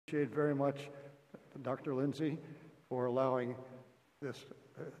appreciate very much Dr. Lindsay for allowing this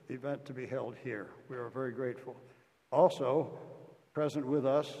event to be held here. We are very grateful. Also, present with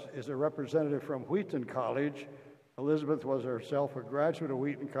us is a representative from Wheaton College. Elisabeth was herself a graduate of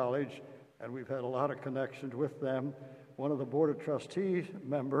Wheaton College, and we've had a lot of connections with them. One of the Board of Trustees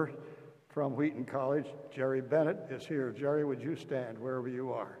members from Wheaton College, Jerry Bennett, is here. Jerry, would you stand wherever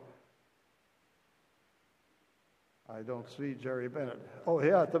you are? I don't see Jerry Bennett. Oh,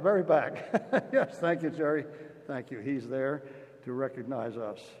 yeah, at the very back. Yes, thank you, Jerry. Thank you. He's there to recognize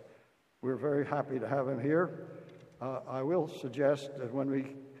us. We're very happy to have him here. I will suggest that when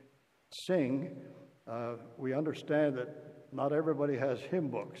we sing, we understand that not everybody has hymn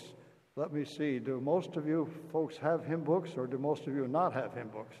books. Let me see, do most of you folks have hymn books, or do most of you not have hymn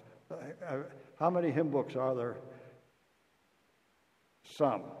books? How many hymn books are there?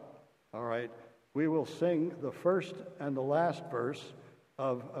 Some. All right. We will sing the first and the last verse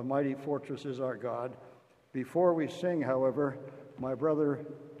of A Mighty Fortress Is Our God. Before we sing, however, my brother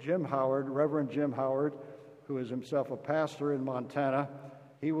Jim Howard, Reverend Jim Howard, who is himself a pastor in Montana,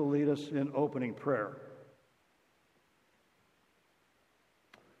 he will lead us in opening prayer.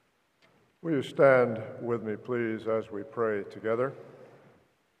 Will you stand with me, please, as we pray together?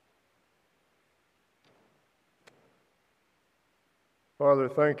 Father,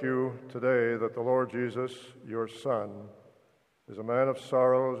 thank you today that the Lord Jesus, your Son, is a man of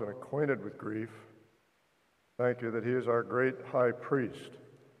sorrows and acquainted with grief. Thank you that he is our great high priest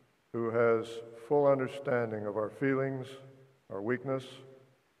who has full understanding of our feelings, our weakness,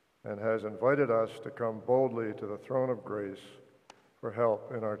 and has invited us to come boldly to the throne of grace for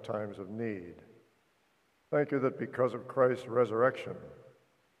help in our times of need. Thank you that because of Christ's resurrection,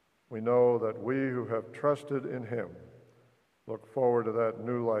 we know that we who have trusted in him look forward to that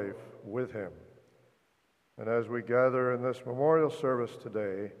new life with him. And as we gather in this memorial service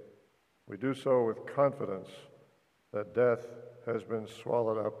today, we do so with confidence that death has been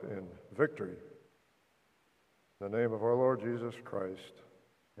swallowed up in victory. In the name of our Lord Jesus Christ,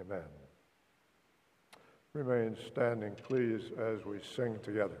 amen. Remain standing, please, as we sing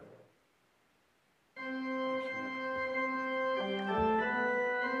together.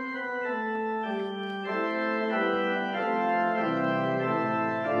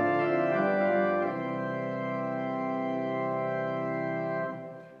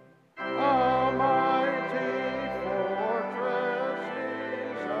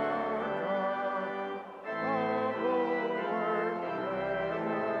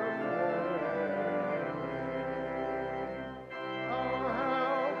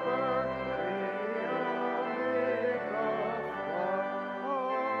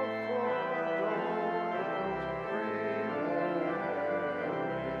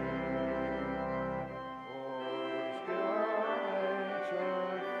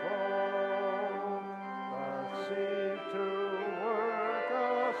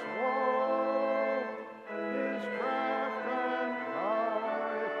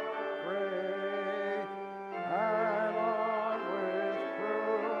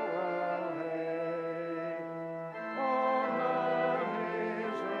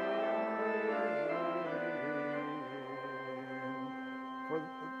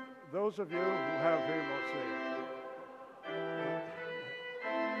 Those of you who have him, let's see.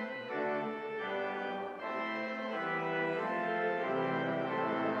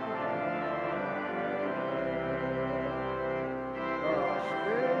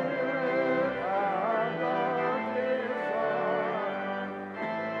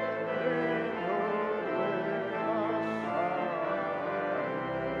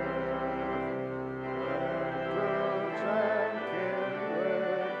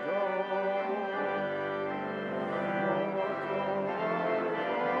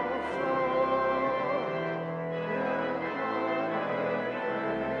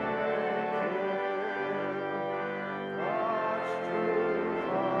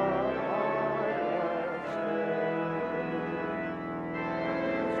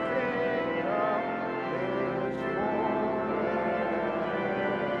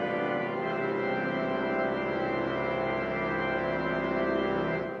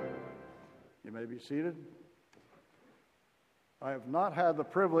 Be seated. I have not had the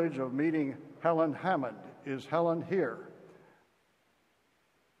privilege of meeting Helen Hammond. Is Helen here?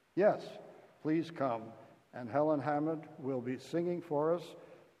 Yes, please come. And Helen Hammond will be singing for us.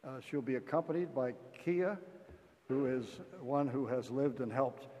 She'll be accompanied by Kia, who is one who has lived and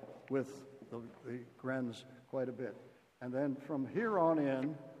helped with the Grens quite a bit. And then from here on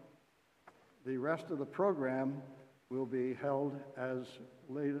in, the rest of the program will be held as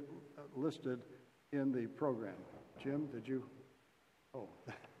listed in the program. Jim, did you? Oh,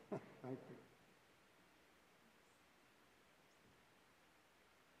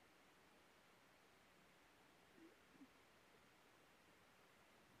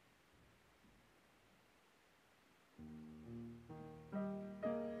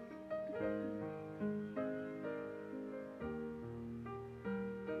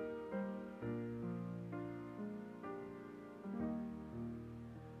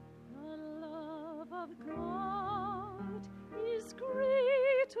 God is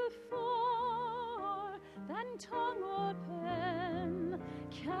greater far than tongue or pen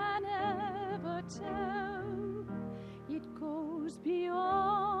can ever tell. It goes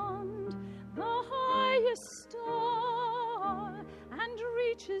beyond the highest star and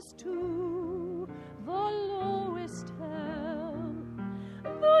reaches to the lowest hell.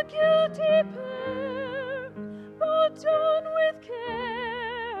 The guilty pair, bowed down with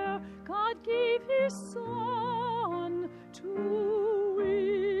care, God gave his Son to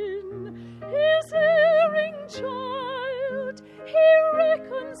win. His erring child he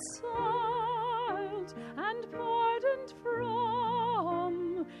reconciled and pardoned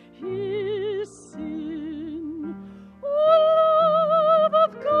from his sin. Oh, love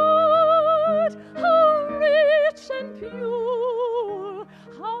of God, how rich and pure,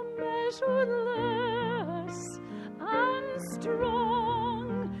 how measureless and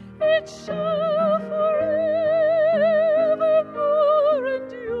strong, it shall forevermore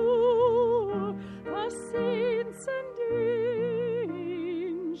endure. The saints and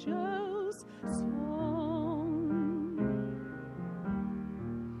angels' song.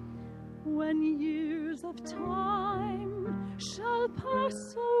 When years of time shall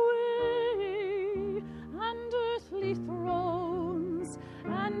pass away, and earthly thrones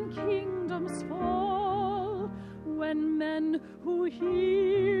and kingdoms fall, when men who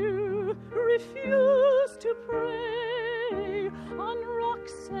hear refuse to pray, on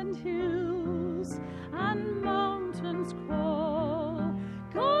rocks and hills and mountains crawl,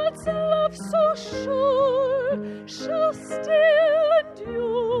 God's love so sure shall still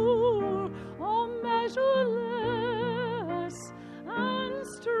endure, oh measureless and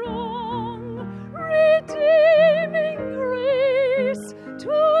strong, redeeming grace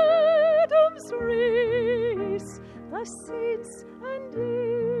to Adam's race, the saints and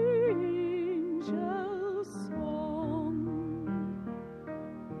angels' song.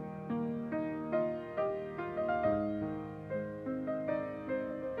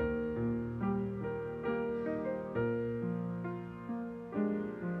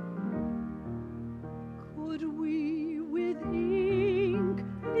 Could we with ink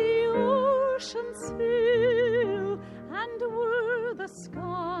the oceans fill, and were the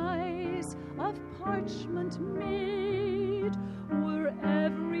skies of parchment made, were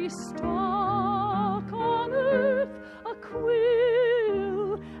every stalk on earth a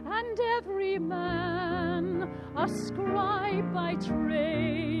quill, and every man a scribe by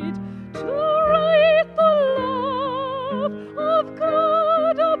trade, to write the love of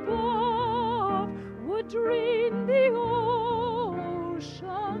God above, would drain the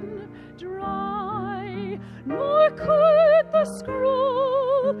ocean dry, nor could the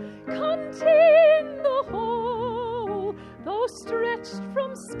scroll contain the whole, though stretched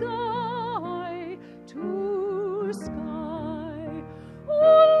from sky to sky. O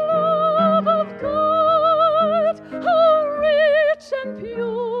love of God, how rich and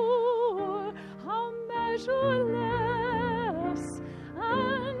pure, how measureless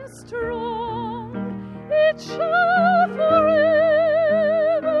and strong, it shall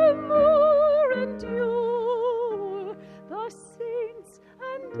forevermore endure, the saints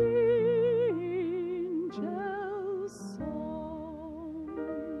and angels' song.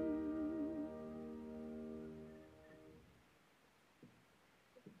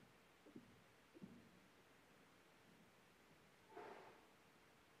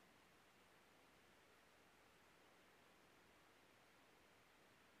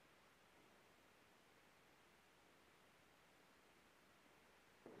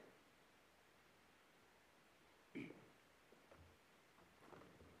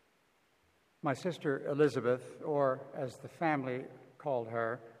 My sister Elisabeth, or as the family called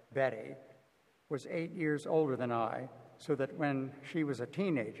her, Betty, was 8 years older than I, so that when she was a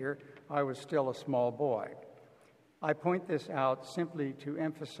teenager, I was still a small boy. I point this out simply to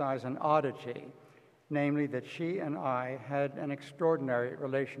emphasize an oddity, namely that she and I had an extraordinary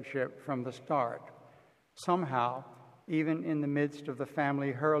relationship from the start. Somehow, even in the midst of the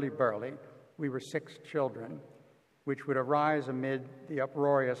family hurly-burly, we were 6 children, which would arise amid the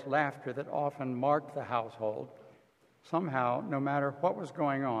uproarious laughter that often marked the household. Somehow, no matter what was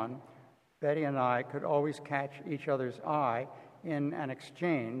going on, Betty and I could always catch each other's eye in an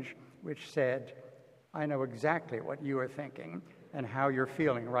exchange which said, "I know exactly what you are thinking and how you're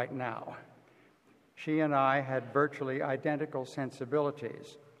feeling right now." She and I had virtually identical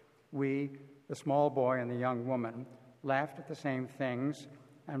sensibilities. We, the small boy and the young woman, laughed at the same things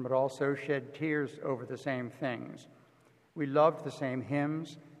and would also shed tears over the same things. We loved the same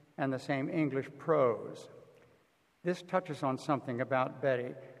hymns and the same English prose. This touches on something about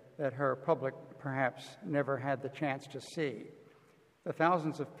Betty that her perhaps never had the chance to see. The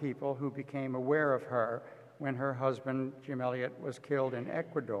thousands of people who became aware of her when her husband, Jim Elliot, was killed in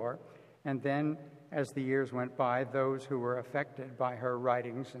Ecuador, and then, as the years went by, those who were affected by her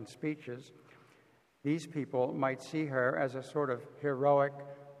writings and speeches, these people might see her as a sort of heroic,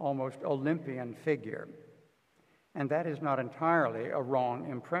 almost Olympian figure. And that is not entirely a wrong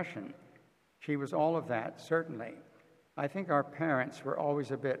impression. She was all of that, certainly. I think our parents were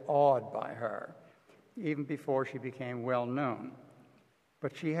always a bit awed by her, even before she became well known.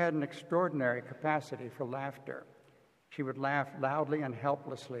 But she had an extraordinary capacity for laughter. She would laugh loudly and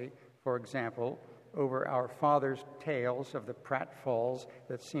helplessly, for example, over our father's tales of the pratfalls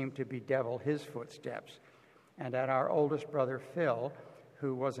that seemed to bedevil his footsteps, and at our oldest brother Phil,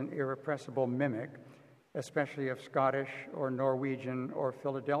 who was an irrepressible mimic, especially of Scottish or Norwegian or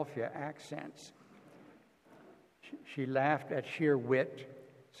Philadelphia accents. She laughed at sheer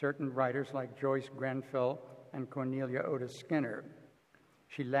wit, certain writers like Joyce Grenfell and Cornelia Otis Skinner.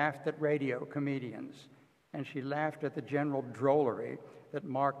 She laughed at radio comedians, and she laughed at the general drollery that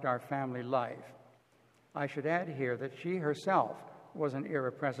marked our family life. I should add here that she herself was an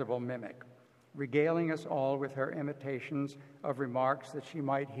irrepressible mimic, regaling us all with her imitations of remarks that she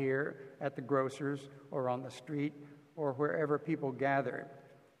might hear at the grocer's or on the street or wherever people gathered.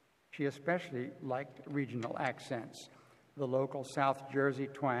 She especially liked regional accents, the local South Jersey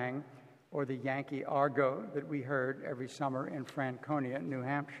twang or the Yankee argot that we heard every summer in Franconia, New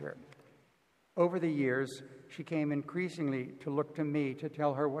Hampshire. Over the years, she came increasingly to look to me to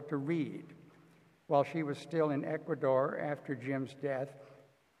tell her what to read. While she was still in Ecuador after Jim's death,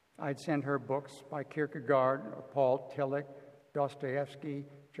 I'd send her books by Kierkegaard or Paul Tillich, Dostoevsky,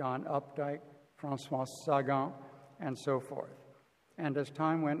 John Updike, Francois Sagan, and so forth. And as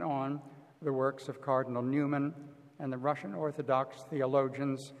time went on, the works of Cardinal Newman and the Russian Orthodox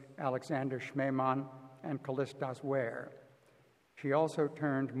theologians Alexander Schmemann and Kallistos Ware. She also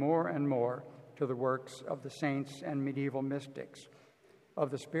turned more and more to the works of the saints and medieval mystics.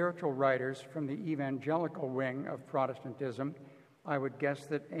 Of the spiritual writers from the evangelical wing of Protestantism, I would guess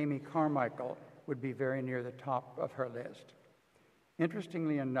that Amy Carmichael would be very near the top of her list.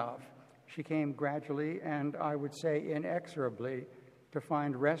 Interestingly enough, she came gradually and I would say inexorably to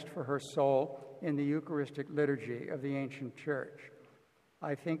find rest for her soul in the Eucharistic liturgy of the ancient church.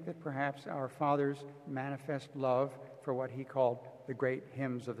 I think that perhaps our father's manifest love for what he called the great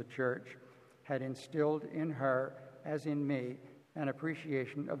hymns of the church had instilled in her, as in me, an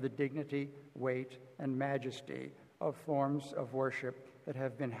appreciation of the dignity, weight, and majesty of forms of worship that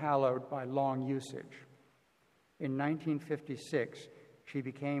have been hallowed by long usage. In 1956, she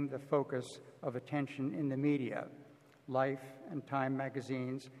became the focus of attention in the media. Life and Time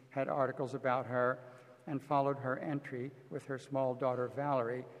magazines had articles about her and followed her entry with her small daughter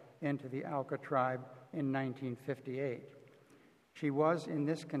Valerie into the Auca tribe in 1958. She was, in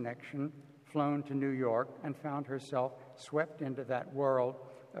this connection, flown to New York and found herself swept into that world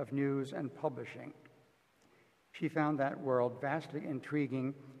of news and publishing. She found that world vastly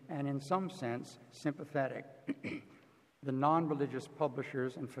intriguing and, in some sense, sympathetic. The non-religious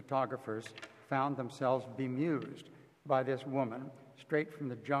publishers and photographers found themselves bemused by this woman, straight from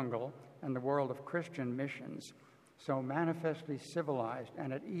the jungle and the world of Christian missions, so manifestly civilized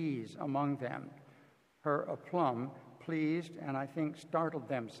and at ease among them. Her aplomb pleased and, I think, startled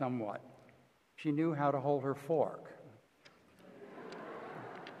them somewhat. She knew how to hold her fork.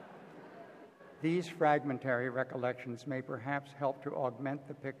 These fragmentary recollections may perhaps help to augment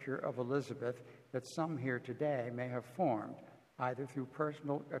the picture of Elisabeth that some here today may have formed, either through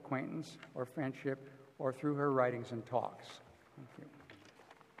personal acquaintance or friendship or through her writings and talks. Thank you.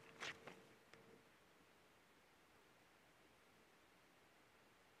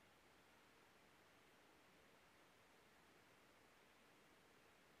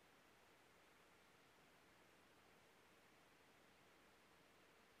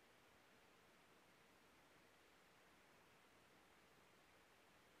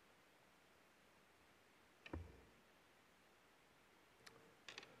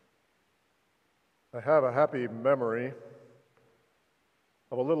 I have a happy memory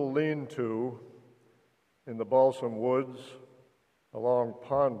of a little lean-to in the balsam woods along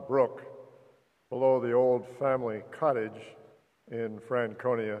Pond Brook below the old family cottage in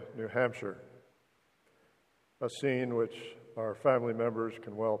Franconia, New Hampshire, a scene which our family members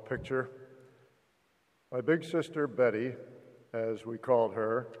can well picture. My big sister Betty, as we called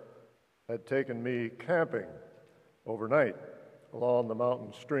her, had taken me camping overnight along the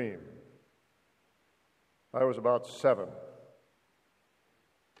mountain stream. I was about 7.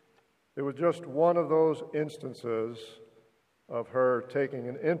 It was just one of those instances of her taking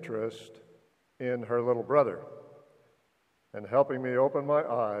an interest in her little brother and helping me open my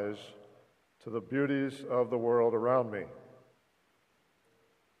eyes to the beauties of the world around me.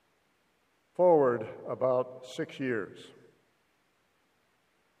 Forward about 6 years.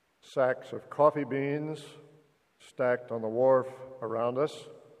 Sacks of coffee beans stacked on the wharf around us,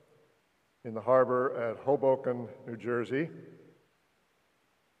 in the harbor at Hoboken, New Jersey.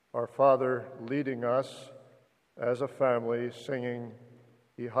 Our father leading us as a family singing,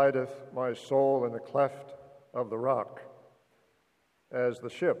 "He hideth my soul in the cleft of the rock," as the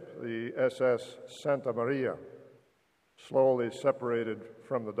ship, the SS Santa Maria, slowly separated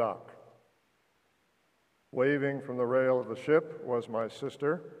from the dock. Waving from the rail of the ship was my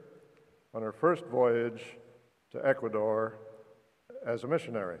sister on her first voyage to Ecuador as a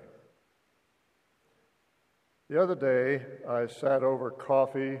missionary. The other day, I sat over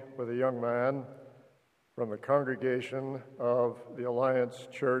coffee with a young man from the congregation of the Alliance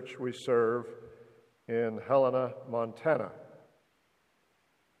Church we serve in Helena, Montana.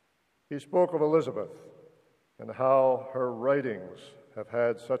 He spoke of Elisabeth and how her writings have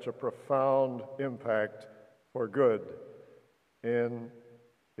had such a profound impact for good in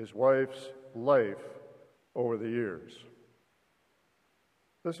his wife's life over the years.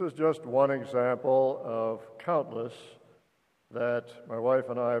 This is just one example of countless that my wife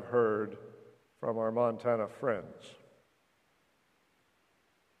and I have heard from our Montana friends.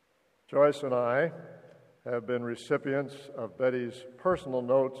 Joyce and I have been recipients of Betty's personal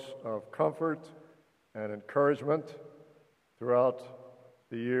notes of comfort and encouragement throughout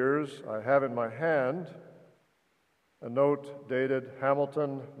the years. I have in my hand a note dated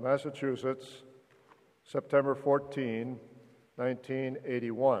Hamilton, Massachusetts, September 14,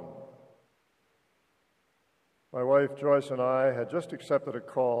 1981. My wife Joyce and I had just accepted a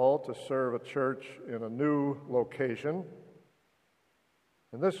call to serve a church in a new location.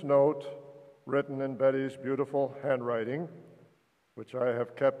 And this note, written in Betty's beautiful handwriting, which I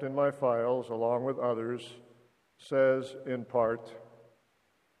have kept in my files along with others, says in part,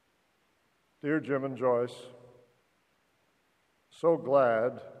 "Dear Jim and Joyce, so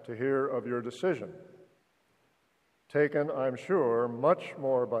glad to hear of your decision, taken, I'm sure, much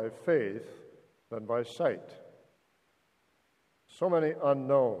more by faith than by sight. So many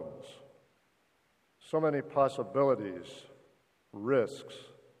unknowns, so many possibilities,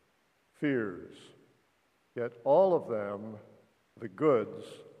 risks, fears, yet all of them the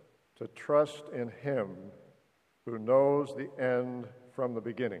goods to trust in Him who knows the end from the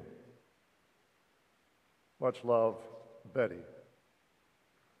beginning. Much love, Betty."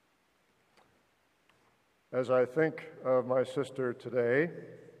 As I think of my sister today,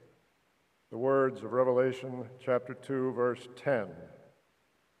 the words of Revelation chapter 2, verse 10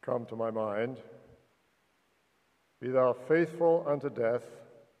 come to my mind. "Be thou faithful unto death,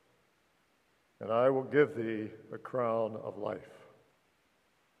 and I will give thee the crown of life."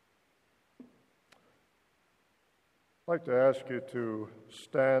 I'd like to ask you to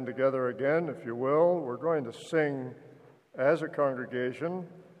stand together again, if you will. We're going to sing as a congregation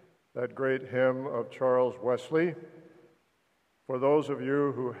that great hymn of Charles Wesley. For those of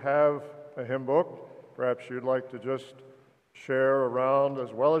you who have a hymn book, perhaps you'd like to just share around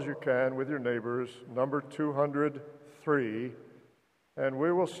as well as you can with your neighbors, number 203, and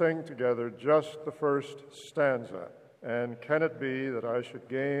we will sing together just the first stanza. "And can it be that I should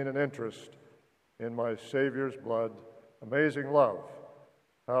gain an interest in my Savior's blood? Amazing love,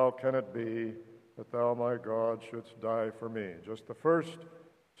 how can it be that thou, my God, shouldst die for me?" Just the first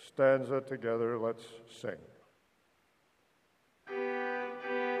stanza together, let's sing.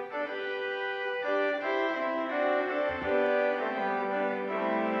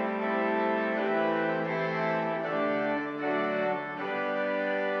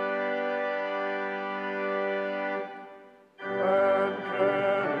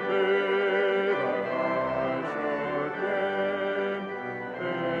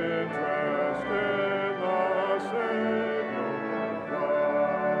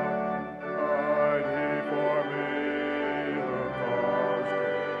 For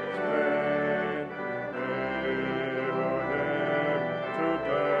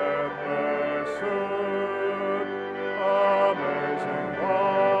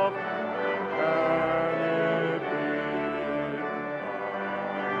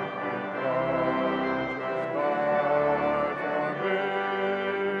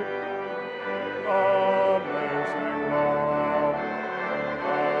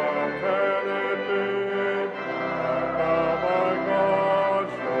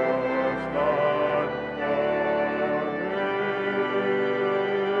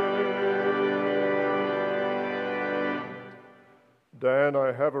And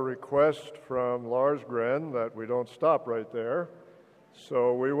I have a request from Lars Gren that we don't stop right there.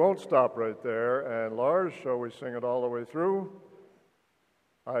 So we won't stop right there. And Lars, shall we sing it all the way through?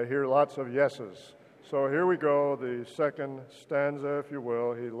 I hear lots of yeses. So here we go, the second stanza, if you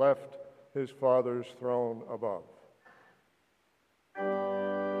will. He left his Father's throne above.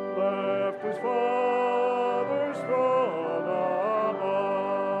 Left his Father's throne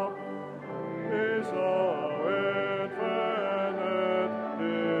above. He saw infinite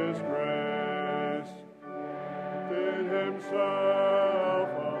his grace. Did himself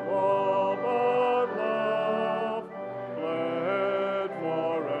of all but love, bled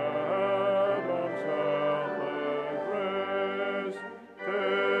for Adam's helpless race.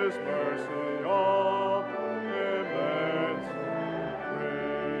 'Tis mercy all immense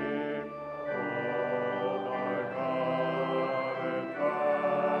great. Oh, my God, it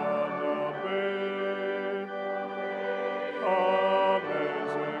cannot be.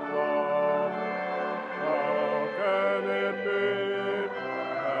 Amazing love, how can it be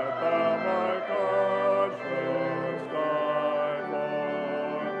that thou, my God, shouldst die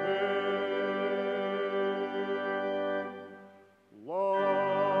for me?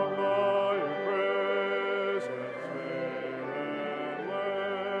 Long I embrace and spirit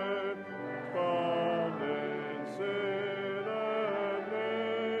led, found in sin and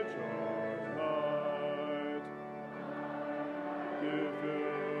nature's night.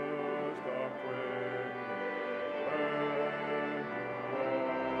 Diffused a quick pain,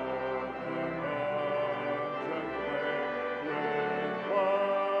 warm and with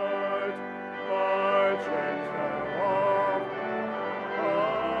light. My chains fell off,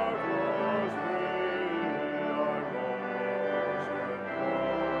 heart was free, I rose and walked.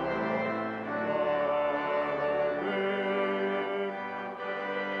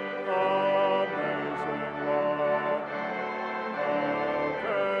 Amazing love, how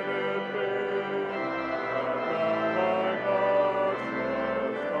can it be that thou, my God,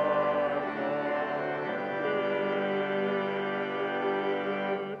 shouldst die for me?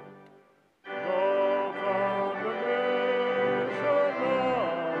 No condemnation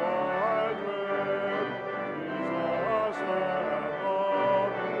now I dread. Jesus hath all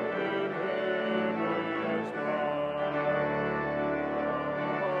in him is living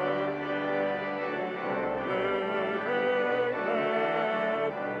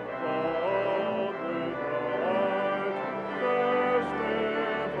head, clothed with light,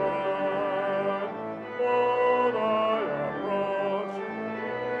 testified. Lord, I approach,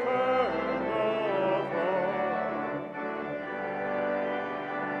 turn the throne.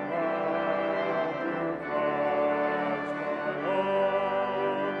 Bound to Christ my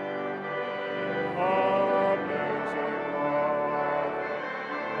own. Amazing love,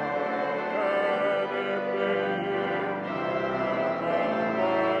 how can it be that thou,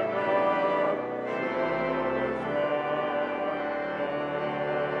 my God, shouldst die for me?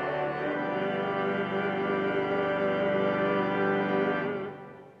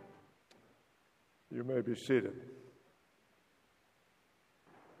 You may be seated.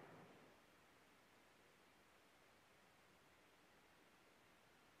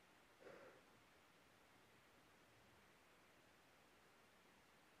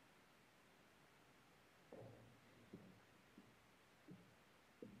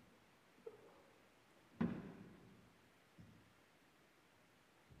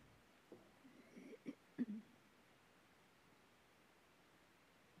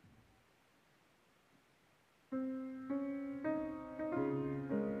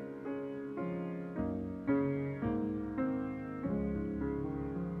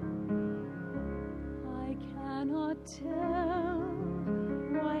 I cannot tell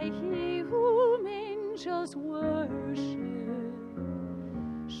why he whom angels worship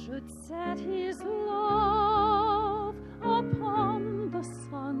should set his love upon the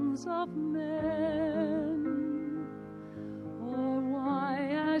sons of men, or why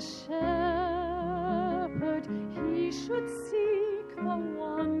as shepherd he should seek the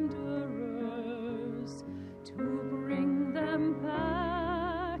wanderers to bring them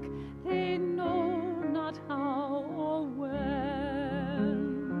back, they know not how or when.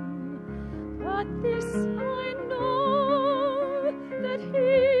 But this I know, that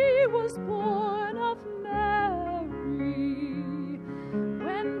he was born of Mary,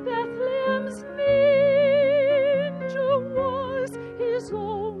 when Bethlehem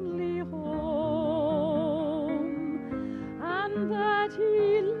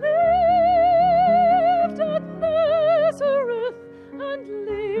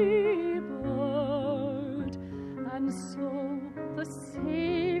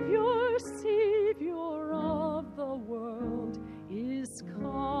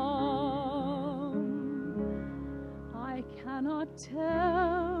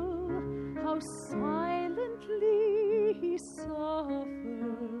how silently he suffered,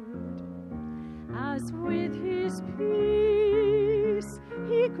 as with his peace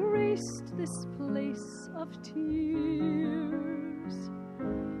he graced this place of tears,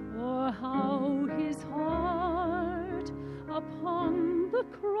 or how his heart upon the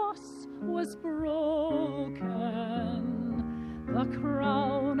cross was broken, the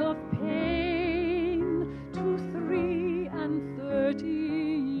crown of pain to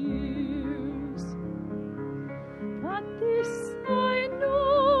 33 years. But this I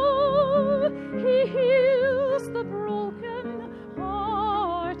know, he heals the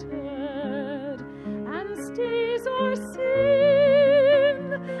broken-hearted and stays our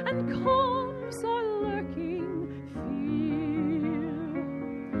sin and calms our lurking fear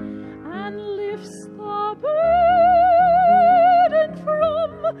and lifts the burden from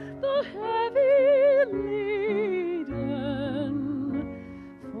the heavy laden.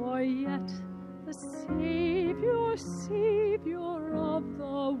 For yet the Savior of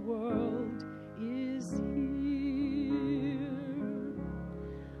the world is here.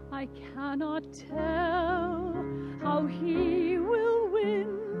 I cannot tell how he will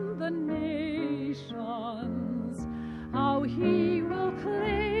win the nations, how he will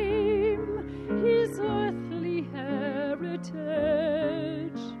claim his earthly heritage,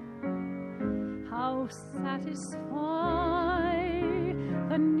 how satisfy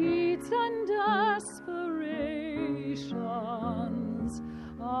the needs and aspirations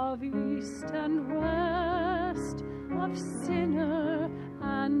of east and west, of sinner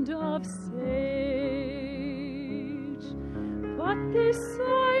and of sage. But this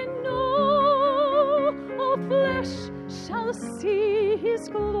I know, all flesh shall see his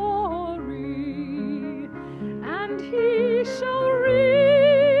glory, and he shall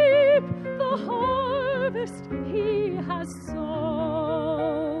reap the harvest he has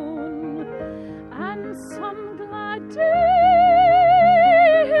sown, and some glad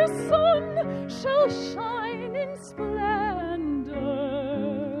day his sun shall shine in splendor,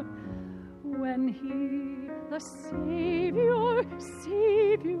 when he, the Savior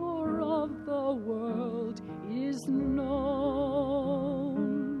of the world, is known.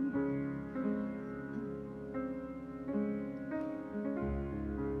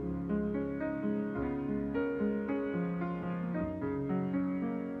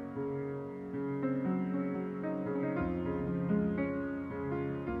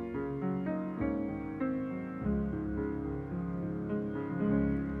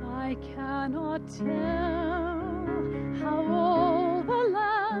 I cannot tell how all the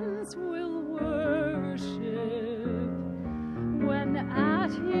lands will worship when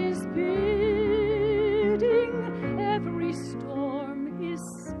at his bidding every storm is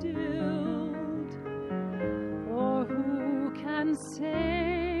stilled. Or who can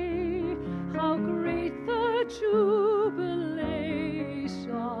say how great the jubilation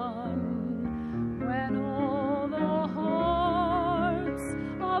when all the hearts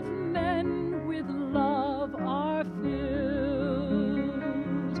of men with love are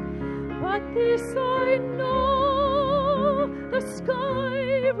filled. But this I know, the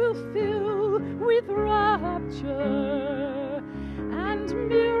sky will fill with rapture, and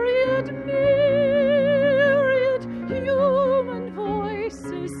myriad human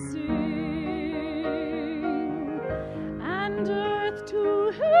voices sing, and earth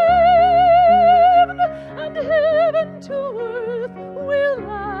to heaven and heaven to earth will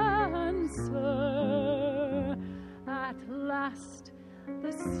answer. At last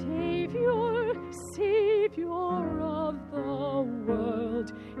the Savior of the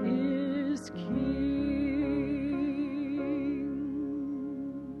world is King.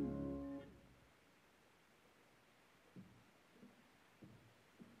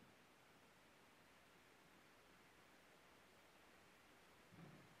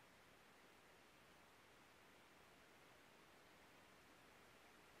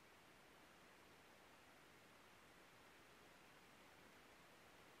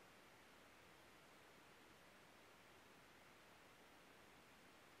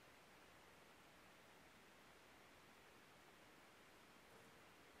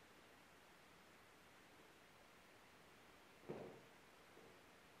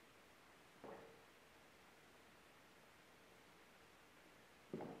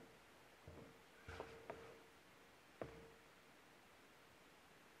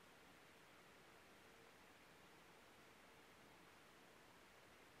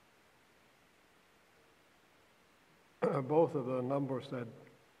 Both of the numbers that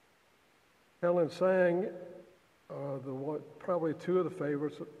Helen sang, probably two of the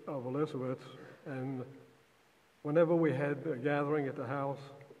favorites of Elisabeth's, and whenever we had a gathering at the house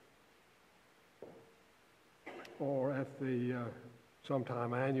or at the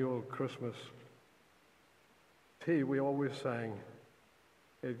sometime annual Christmas tea, we always sang,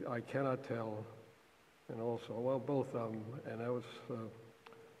 I Cannot Tell, and also, well, both of them, and that was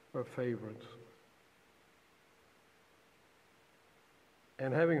her favorites.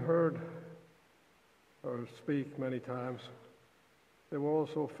 And having heard her speak many times, there were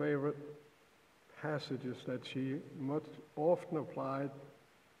also favorite passages that she often applied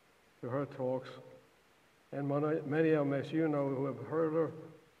to her talks. And many of them, as you know, who have heard her,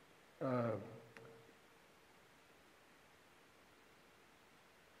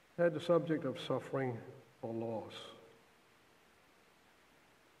 had the subject of suffering or loss.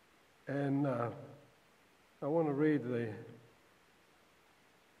 And I want to read the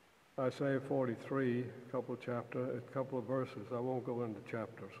Isaiah 43, a couple of verses. I won't go into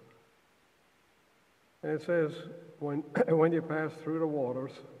chapters. And it says, when you pass through the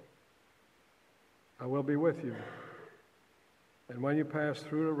waters, I will be with you. And when you pass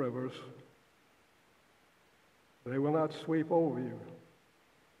through the rivers, they will not sweep over you.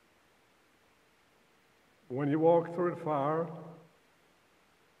 When you walk through the fire,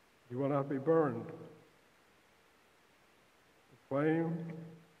 you will not be burned. The flame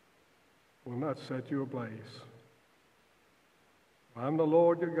will not set you ablaze. I'm the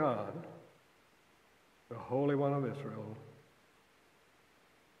Lord your God, the Holy One of Israel,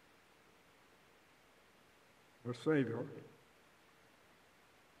 your Savior.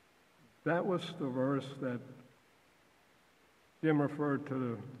 That was the verse that Jim referred to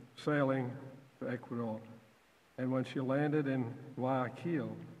the sailing to Ecuador. And when she landed in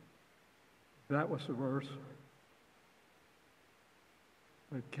Guayaquil, that was the verse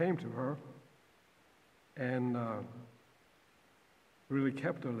that came to her and really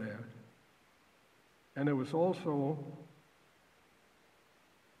kept her there. And it was also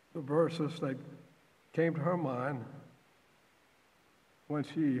the verses that came to her mind when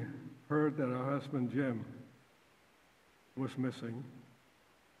she heard that her husband Jim was missing.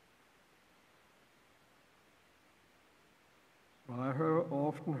 Well, I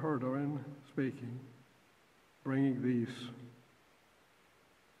often heard her in speaking, bringing these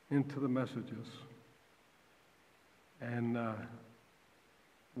into the messages. And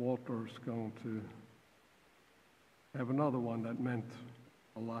Walter's going to have another one that meant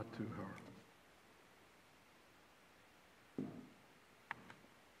a lot to her.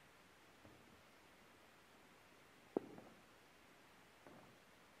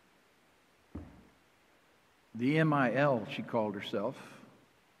 The M.I.L., she called herself,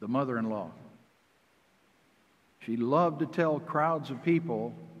 the mother-in-law. She loved to tell crowds of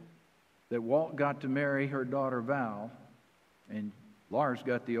people that Walt got to marry her daughter Val, and Lars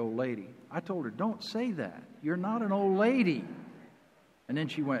got the old lady. I told her, don't say that. You're not an old lady. And then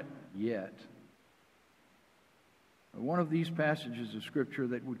she went, yet. One of these passages of Scripture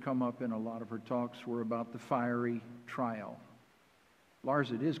that would come up in a lot of her talks were about the fiery trial.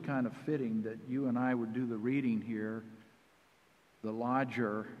 Lars, it is kind of fitting that you and I would do the reading here, the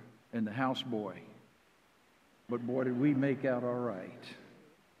lodger and the houseboy. But boy, did we make out all right.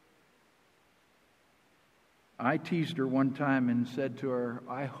 I teased her one time and said to her,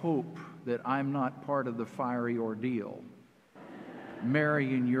 I hope that I'm not part of the fiery ordeal,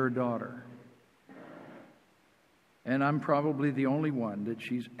 marrying your daughter. And I'm probably the only one that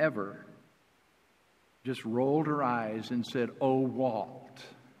she's ever just rolled her eyes and said, oh, Walt.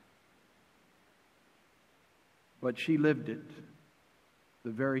 But she lived it.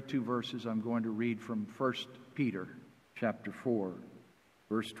 The very two verses I'm going to read from 1 Peter chapter 4,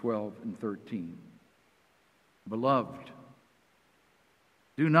 verse 12 and 13. Beloved,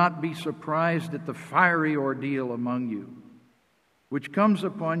 do not be surprised at the fiery ordeal among you, which comes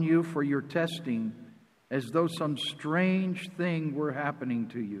upon you for your testing, as though some strange thing were happening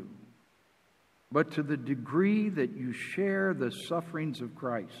to you. But to the degree that you share the sufferings of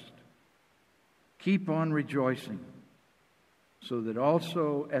Christ, keep on rejoicing, so that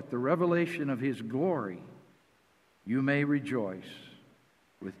also at the revelation of His glory you may rejoice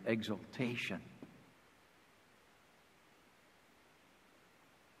with exultation.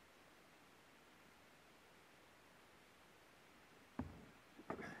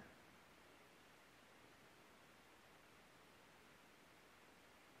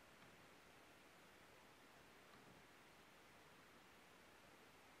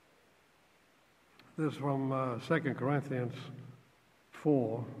 This is from 2 Corinthians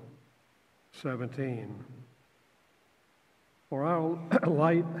 4:17. For our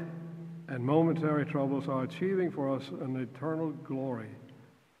light and momentary troubles are achieving for us an eternal glory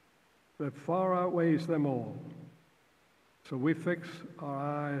that far outweighs them all. So we fix our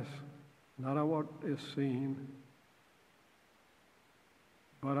eyes not on what is seen,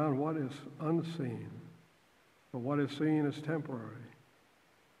 but on what is unseen. For what is seen is temporary,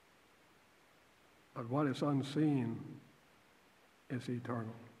 but what is unseen is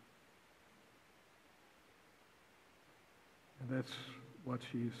eternal. And that's what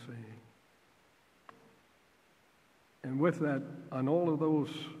she's saying. And with that, on all of those,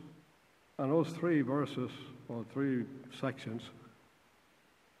 on those three verses, or three sections,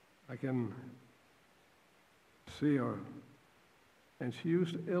 I can see her. And she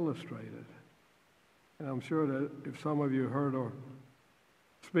used to illustrate it. And I'm sure that if some of you heard her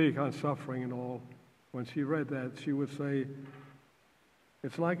speak on suffering and all, when she read that, she would say,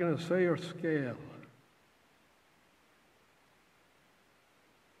 it's like an Assayer's scale.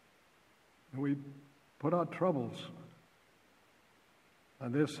 And we put our troubles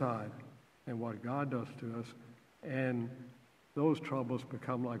on this side and what God does to us, and those troubles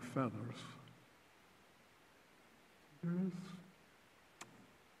become like feathers. Yes.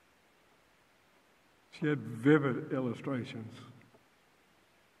 She had vivid illustrations,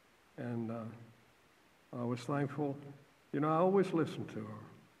 and I was thankful. You know, I always listen to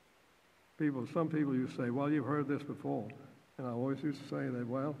her. Some people used to say, well, you've heard this before. And I always used to say that,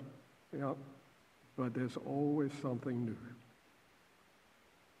 well, yeah, but there's always something new.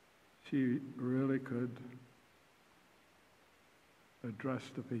 She really could address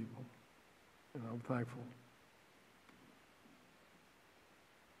the people, and I'm thankful.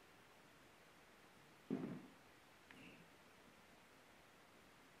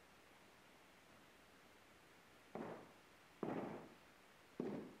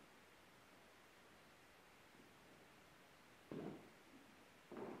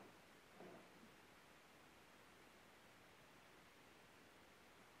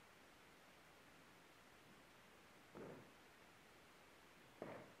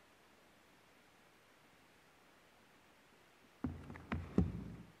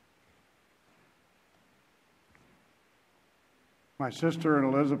 My sister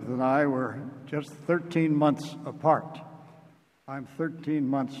and Elizabeth and I were just 13 months apart. I'm 13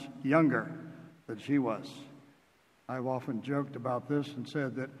 months younger than she was. I've often joked about this and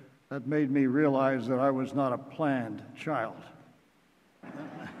said that made me realize that I was not a planned child.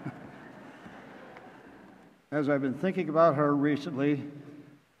 As I've been thinking about her recently,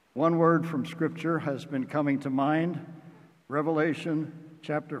 one word from Scripture has been coming to mind, Revelation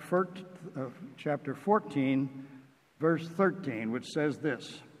chapter 14, verse 13, which says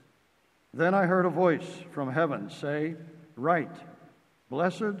this, Then I heard a voice from heaven say, Write,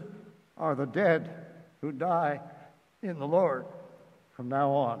 blessed are the dead who die in the Lord from now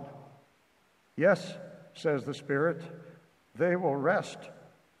on. Yes, says the Spirit, they will rest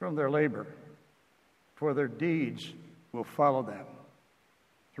from their labor, for their deeds will follow them.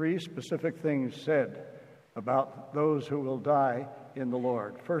 Three specific things said about those who will die in the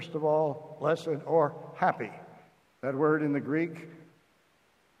Lord. First of all, blessed or happy. That word in the Greek,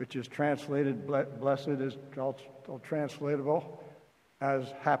 which is translated blessed, is also translatable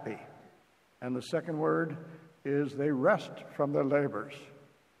as happy. And the second word is they rest from their labors.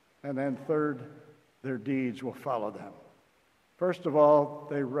 And then third, their deeds will follow them. First of all,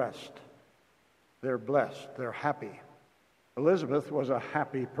 they rest. They're blessed. They're happy. Elisabeth was a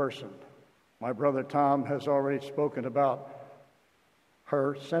happy person. My brother Tom has already spoken about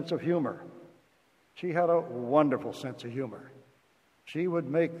her sense of humor. She had a wonderful sense of humor. She would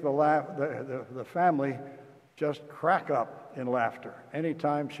make the family just crack up in laughter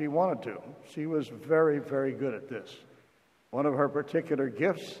anytime she wanted to. She was very, very good at this. One of her particular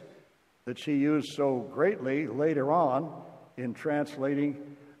gifts that she used so greatly later on in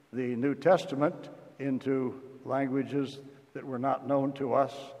translating the New Testament into languages that were not known to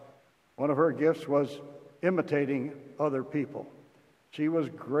us, one of her gifts was imitating other people. She was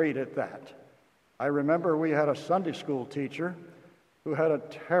great at that. I remember we had a Sunday school teacher who had a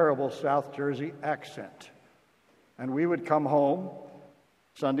terrible South Jersey accent. And we would come home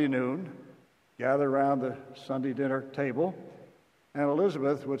Sunday noon, gather around the Sunday dinner table, and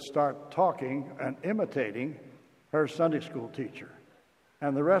Elisabeth would start talking and imitating her Sunday school teacher.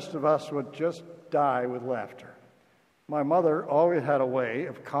 And the rest of us would just die with laughter. My mother always had a way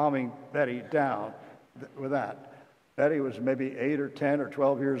of calming Betty down with that. Betty was maybe 8 or 10 or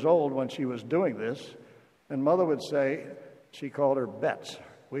 12 years old when she was doing this, and Mother would say, she called her Bets.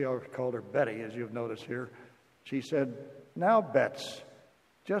 We always called her Betty, as you've noticed here. She said, now, Bets,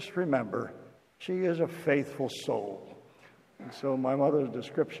 just remember, she is a faithful soul. And so my mother's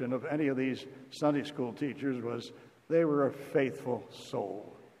description of any of these Sunday school teachers was they were a faithful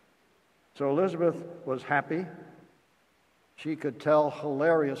soul. So Elisabeth was happy. She could tell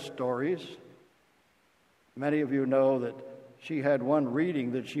hilarious stories. Many of you know that she had one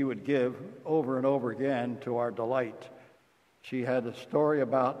reading that she would give over and over again to our delight. She had a story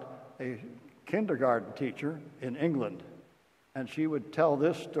about a kindergarten teacher in England, and she would tell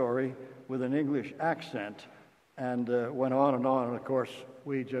this story with an English accent and went on, and of course,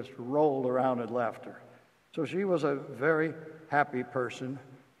 we just rolled around in laughter. So she was a very happy person,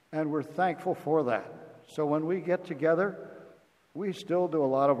 and we're thankful for that. So when we get together, we still do a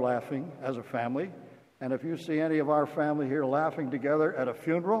lot of laughing as a family. And if you see any of our family here laughing together at a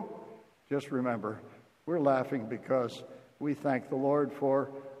funeral, just remember, we're laughing because we thank the Lord for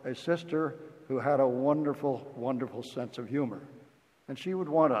a sister who had a wonderful, wonderful sense of humor. And she would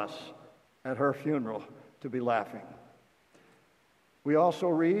want us at her funeral to be laughing. We also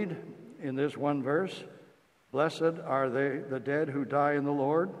read in this one verse, "Blessed are they, the dead who die in the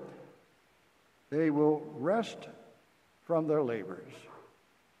Lord. They will rest from their labors."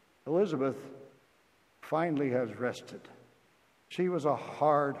 Elisabeth finally has rested. She was a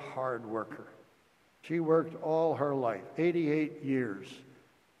hard worker. She worked all her life, 88 years,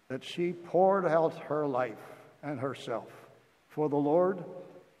 that she poured out her life and herself for the Lord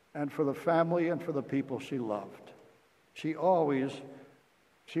and for the family and for the people she loved. She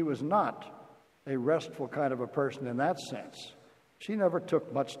was not a restful kind of a person in that sense. She never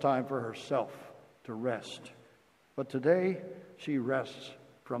took much time for herself to rest. But today, she rests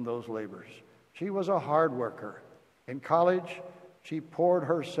from those labors. She was a hard worker. In college, she poured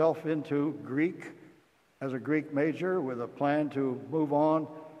herself into Greek as a Greek major with a plan to move on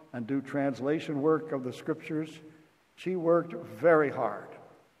and do translation work of the scriptures. She worked very hard,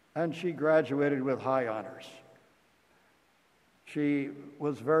 and she graduated with high honors. She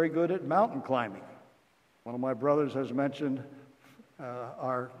was very good at mountain climbing. One of my brothers has mentioned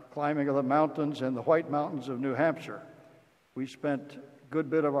our climbing of the mountains in the White Mountains of New Hampshire. We spent good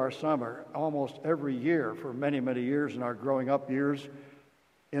bit of our summer, almost every year for many, many years in our growing up years,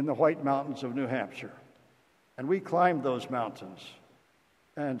 in the White Mountains of New Hampshire. And we climbed those mountains.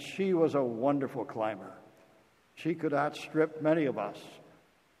 And she was a wonderful climber. She could outstrip many of us.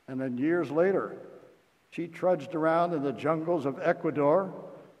 And then years later, she trudged around in the jungles of Ecuador,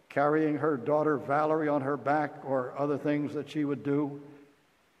 carrying her daughter Valerie on her back or other things that she would do.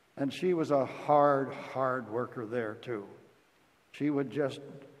 And she was a hard worker there too. She would just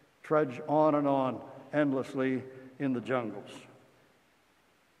trudge on and on endlessly in the jungles.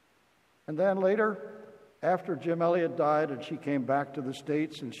 And then later, after Jim Elliot died and she came back to the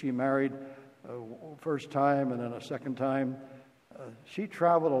States and she married first time and then a second time, she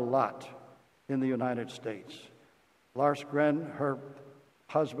traveled a lot in the United States. Lars Gren, her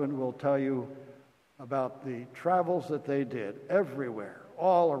husband, will tell you about the travels that they did everywhere,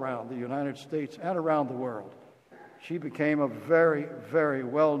 all around the United States and around the world. She became a very, very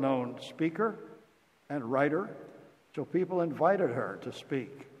well-known speaker and writer, so people invited her to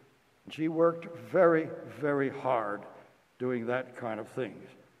speak. She worked very, very hard doing that kind of thing.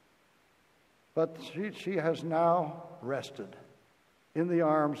 But she has now rested in the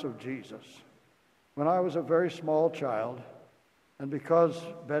arms of Jesus. When I was a very small child, and because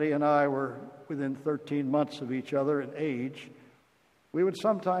Betty and I were within 13 months of each other in age, we would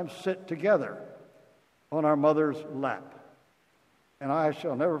sometimes sit together on our mother's lap. And I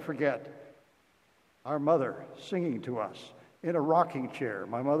shall never forget our mother singing to us in a rocking chair.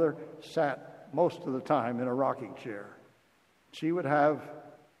 My mother sat most of the time in a rocking chair. She would have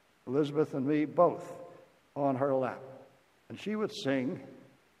Elisabeth and me both on her lap. And she would sing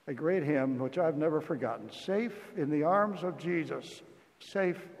a great hymn, which I've never forgotten. Safe in the arms of Jesus,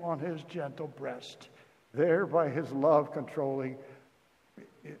 safe on his gentle breast, there by his love controlling.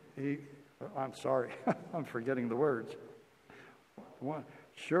 I'm sorry, I'm forgetting the words.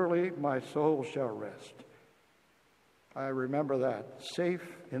 Surely my soul shall rest. I remember that, safe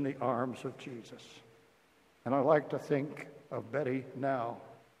in the arms of Jesus. And I like to think of Betty now.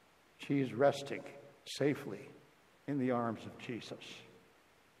 She's resting safely in the arms of Jesus.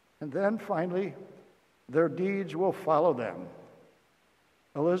 And then finally, their deeds will follow them.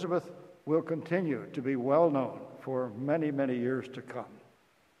 Elisabeth will continue to be well known for many, many years to come.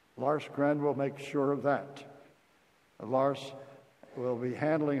 Lars Gren will make sure of that. Lars will be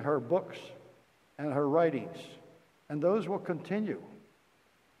handling her books and her writings, and those will continue.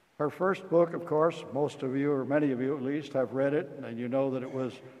 Her first book, of course, most of you, or many of you at least, have read it, and you know that it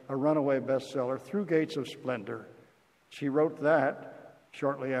was a runaway bestseller, Through Gates of Splendor. She wrote that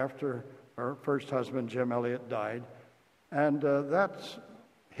shortly after her first husband, Jim Elliot, died, and that's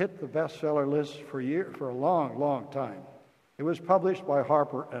hit the bestseller list for a long, long time. It was published by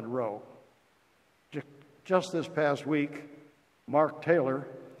Harper and Row. Just this past week, Mark Taylor,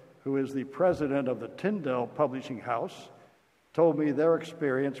 who is the president of the Tyndale Publishing House, told me their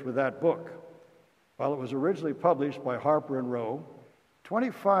experience with that book. While it was originally published by Harper & Row,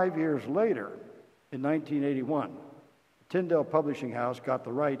 25 years later, in 1981, Tyndale Publishing House got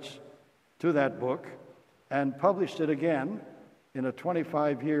the rights to that book and published it again in a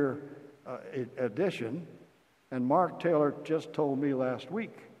 25-year edition. And Mark Taylor just told me last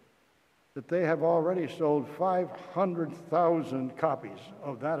week that they have already sold 500,000 copies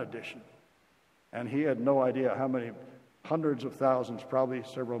of that edition. And he had no idea how many hundreds of thousands, probably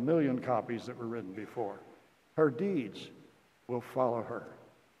several million copies that were written before. Her deeds will follow her.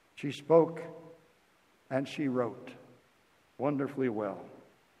 She spoke and she wrote wonderfully well.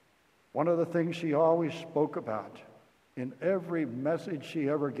 One of the things she always spoke about in every message she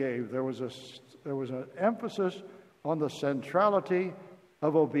ever gave, there was an emphasis on the centrality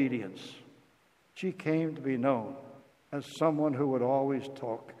of obedience. She came to be known as someone who would always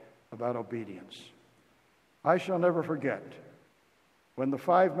talk about obedience. I shall never forget when the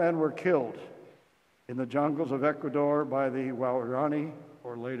 5 men were killed in the jungles of Ecuador by the Waorani,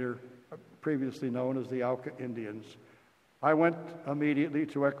 or later previously known as the Auca Indians. I went immediately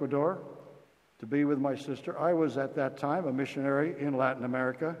to Ecuador to be with my sister. I was at that time a missionary in Latin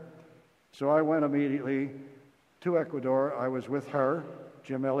America, so I went immediately to Ecuador. I was with her.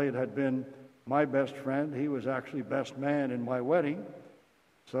 Jim Elliot had been my best friend. He was actually best man in my wedding,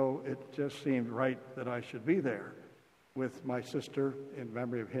 so it just seemed right that I should be there with my sister in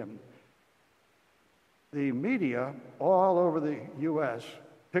memory of him. The media all over the U.S.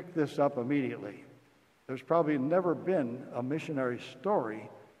 picked this up immediately. There's probably never been a missionary story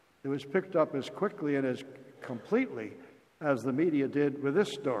that was picked up as quickly and as completely as the media did with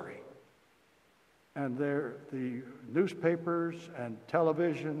this story. And the newspapers and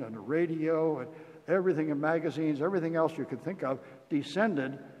television and radio and everything in magazines, everything else you could think of,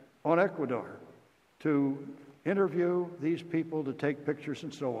 descended on Ecuador to interview these people, to take pictures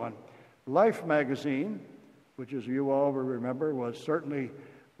and so on. Life magazine, which as you all will remember, was certainly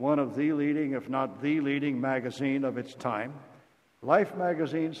one of the leading, if not the leading magazine of its time. Life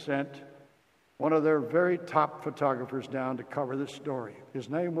magazine sent one of their very top photographers down to cover this story. His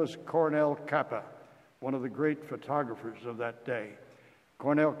name was Cornel Capa, one of the great photographers of that day.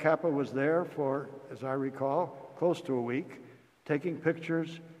 Cornel Capa was there for, as I recall, close to a week, taking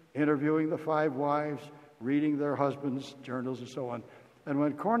pictures, interviewing the 5 wives, reading their husbands' journals and so on. And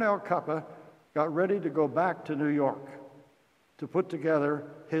when Cornel Capa got ready to go back to New York to put together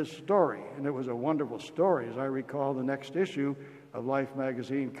his story, and it was a wonderful story. As I recall, the next issue of Life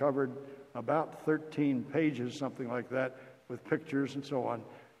magazine covered about 13 pages, something like that, with pictures and so on.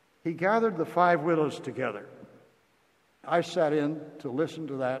 He gathered the 5 widows together. I sat in to listen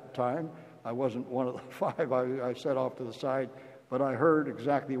to that time. I wasn't one of the 5. I sat off to the side, but I heard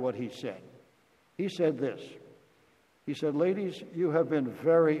exactly what he said. He said this. He said, "Ladies, you have been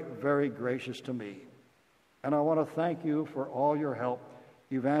very, very gracious to me, and I want to thank you for all your help.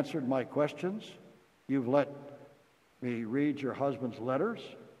 You've answered my questions. You've let me read your husband's letters.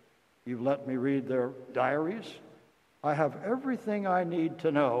 You've let me read their diaries. I have everything I need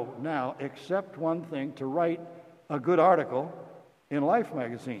to know now except one thing, to write a good article in Life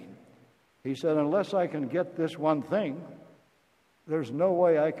magazine." He said, "Unless I can get this one thing, there's no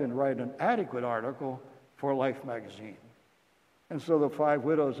way I can write an adequate article for Life magazine." And so the 5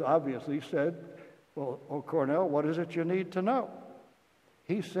 widows obviously said, "Well, oh, Cornel, what is it you need to know?"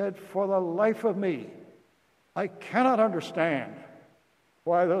 He said, "For the life of me, I cannot understand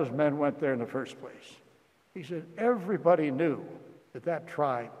why those men went there in the first place." He said, "Everybody knew that that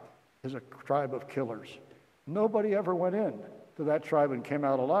tribe is a tribe of killers. Nobody ever went in to that tribe and came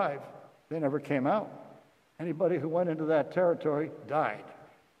out alive. They never came out. Anybody who went into that territory died."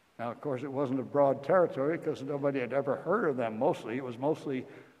 Now, of course, it wasn't a broad territory because nobody had ever heard of them mostly. It was mostly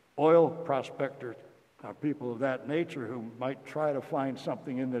oil prospectors, people of that nature who might try to find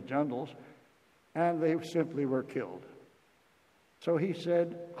something in the jungles, and they simply were killed. So he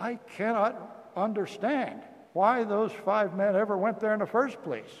said, "I cannot understand why those 5 men ever went there in the first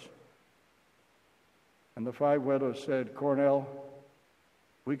place." And the 5 widows said, "Cornel,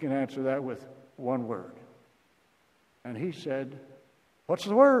 we can answer that with one word." And he said, "What's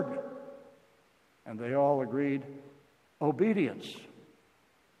the word?" And they all agreed, "Obedience.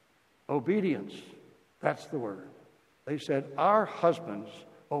 Obedience. That's the word." They said, "Our husbands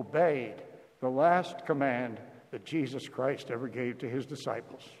obeyed the last command that Jesus Christ ever gave to his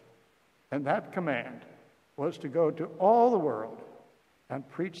disciples. And that command was to go to all the world and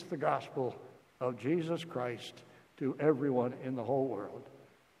preach the gospel of Jesus Christ to everyone in the whole world."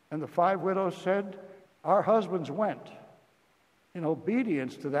 And the 5 widows said, "Our husbands went, in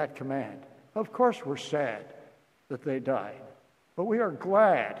obedience to that command. Of course, we're sad that they died, but we are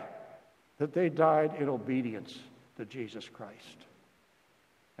glad that they died in obedience to Jesus Christ.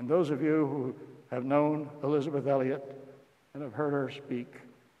 And those of you who have known Elisabeth Elliot and have heard her speak,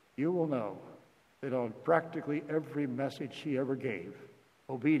 you will know that on practically every message she ever gave,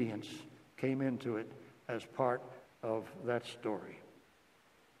 obedience came into it as part of that story.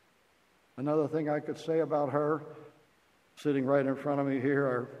 Another thing I could say about her, sitting right in front of me here,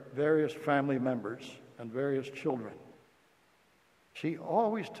 are various family members and various children. She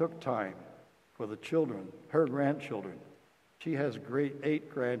always took time for the children, her grandchildren. She has 8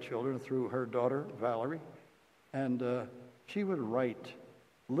 grandchildren through her daughter, Valerie, and she would write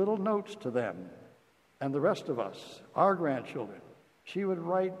little notes to them and the rest of us, our grandchildren. She would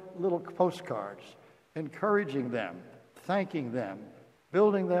write little postcards, encouraging them, thanking them,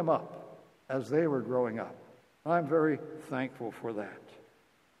 building them up as they were growing up. I'm very thankful for that.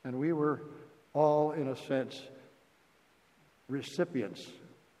 And we were all, in a sense, recipients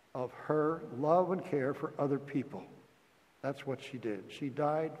of her love and care for other people. That's what she did. She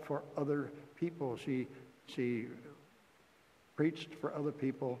died for other people. She preached for other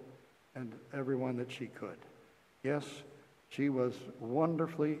people and everyone that she could. Yes, she was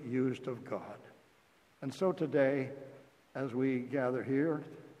wonderfully used of God. And so today, as we gather here,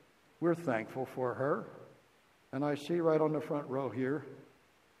 we're thankful for her. And I see right on the front row here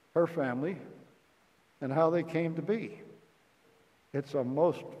her family and how they came to be. It's a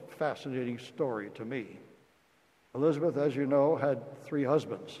most fascinating story to me. Elisabeth, as you know, had 3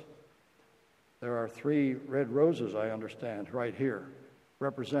 husbands. There are 3 red roses, I understand, right here,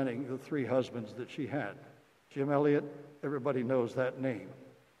 representing the 3 husbands that she had. Jim Elliot, everybody knows that name.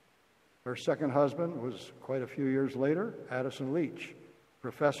 Her second husband was quite a few years later, Addison Leach,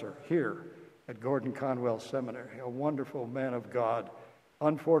 professor here at Gordon Conwell Seminary, a wonderful man of God.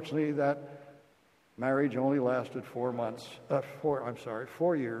 Unfortunately, that marriage only lasted 4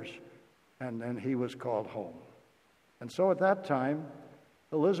 years, and then he was called home. And so at that time,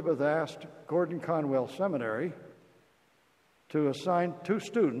 Elisabeth asked Gordon Conwell Seminary to assign 2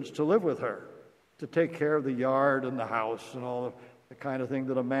 students to live with her, to take care of the yard and the house and all the kind of thing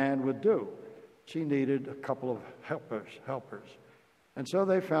that a man would do. She needed a couple of helpers. And so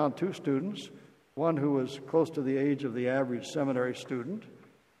they found 2 students, one who was close to the age of the average seminary student,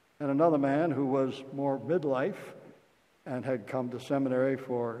 and another man who was more midlife and had come to seminary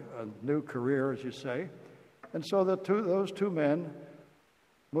for a new career, as you say. And so those 2 men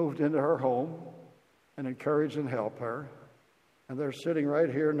moved into her home and encouraged and helped her. And they're sitting right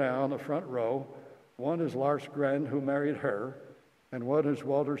here now in the front row. One is Lars Gren, who married her, and one is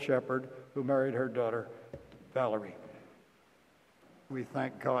Walter Shepard, who married her daughter, Valerie. We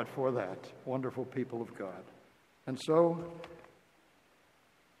thank God for that. Wonderful people of God. And so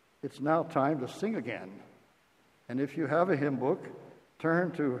it's now time to sing again. And if you have a hymn book,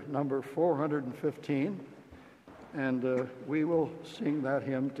 turn to number 415, and we will sing that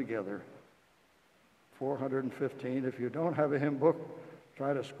hymn together. 415. If you don't have a hymn book,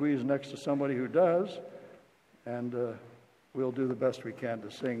 try to squeeze next to somebody who does, and we'll do the best we can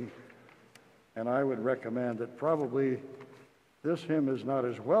to sing. And I would recommend that probably this hymn is not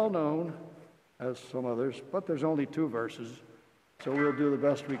as well known as some others, but there's only 2 verses, so we'll do the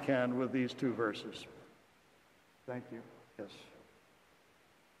best we can with these 2 verses. Thank you. Yes.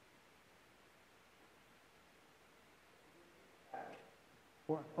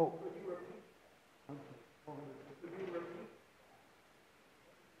 Oh.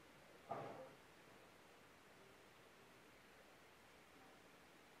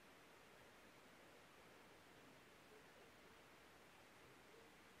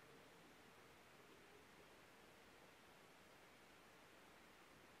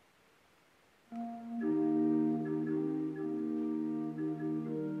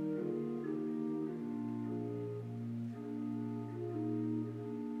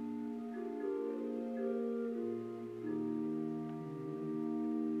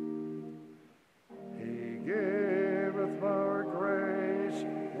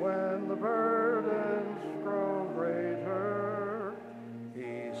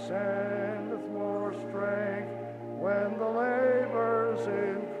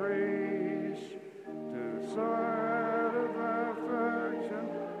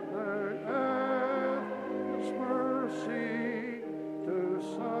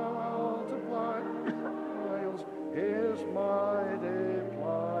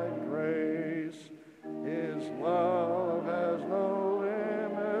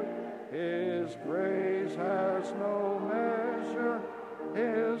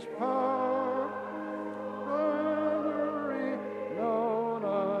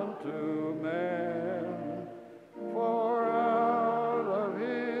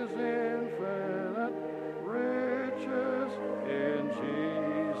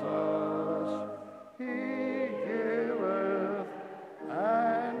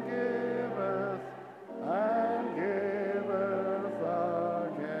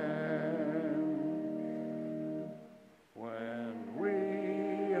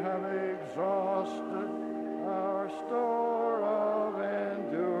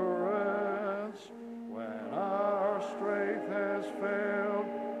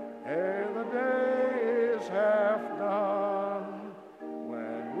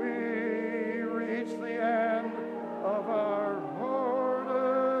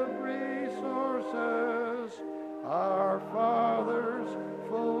 our fathers'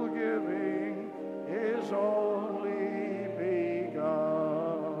 full giving is only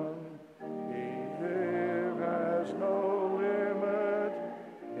begun. He has no limit,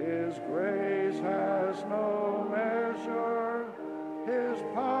 His grace has no measure, His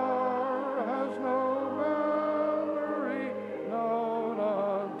power has no boundary known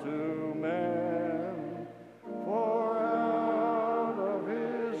unto man. For out of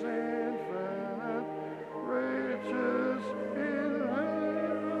His infinite riches in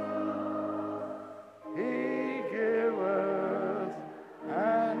heaven, He giveth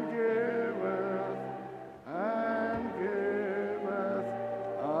and giveth and giveth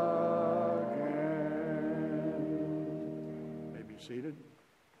again. May be seated.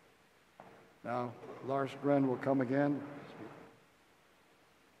 Now, Lars Gren will come again.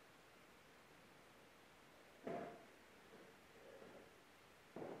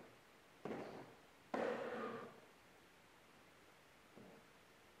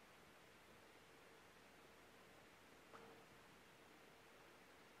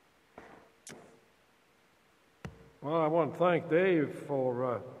 Well, I want to thank Dave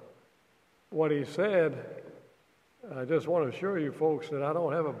for what he said. I just want to assure you folks that I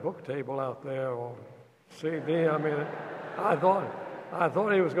don't have a book table out there or CD. I mean, I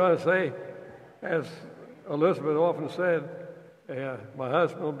thought he was going to say, as Elisabeth often said, my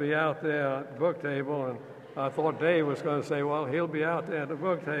husband will be out there at the book table, and I thought Dave was going to say, well, he'll be out there at the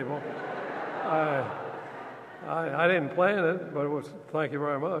book table. I didn't plan it, but it was thank you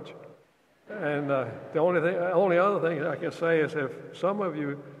very much. And the only other thing I can say is if some of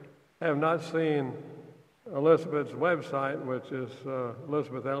you have not seen Elisabeth's website, which is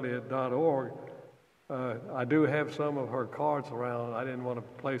elisabethelliot.org, I do have some of her cards around. I didn't want to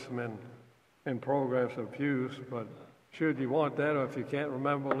place them in programs of pews, but should you want that, or if you can't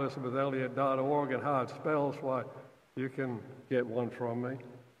remember elisabethelliot.org and how it spells, why, you can get one from me.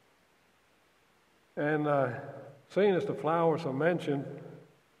 And seeing as the flowers are mentioned,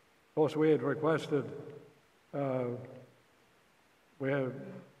 of course, we had requested, we have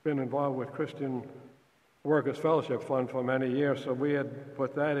been involved with Christian Workers Fellowship Fund for many years, so we had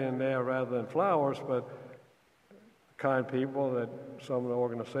put that in there rather than flowers, but kind people that some of the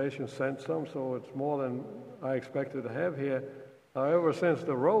organizations sent some, so it's more than I expected to have here. However, since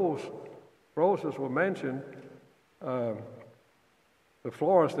the roses were mentioned, the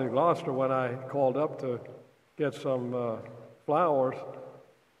florist in Gloucester, when I called up to get some flowers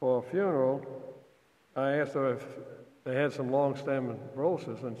for a funeral, I asked her if they had some long-stem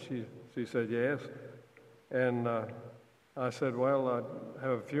roses, and she said yes. And I said, well, I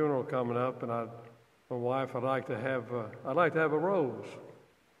have a funeral coming up, and my wife, I'd like to have a rose.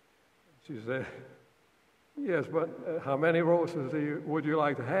 She said, yes, but how many roses would you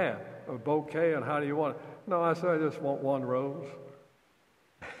like to have? A bouquet, and how do you want it? No, I said, I just want one rose.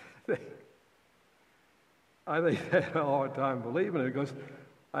 I think they had a hard time believing it, because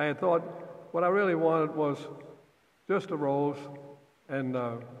I had thought what I really wanted was just a rose, and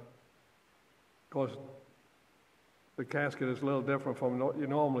of course, the casket is a little different from what you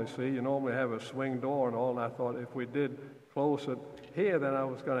normally see. You normally have a swing door and all, and I thought if we did close it here, then I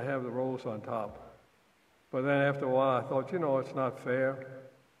was going to have the rose on top. But then after a while, I thought, it's not fair.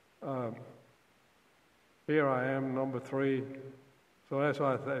 Here I am, number 3. So that's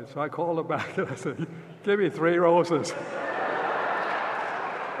what I said. So I called her back and I said, give me 3 roses.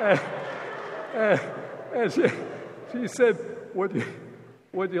 and she said, would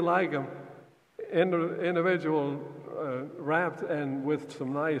you like them individual wrapped and with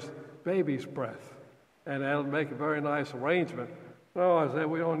some nice baby's breath? And that'll make a very nice arrangement. No, I said,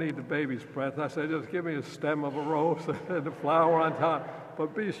 we don't need the baby's breath. I said, just give me a stem of a rose and the flower on top,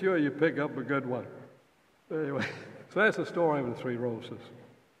 but be sure you pick up a good one. Anyway, so that's the story of the 3 roses.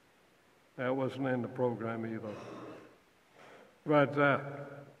 That wasn't in the program either. But,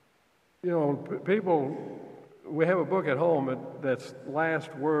 people, we have a book at home that's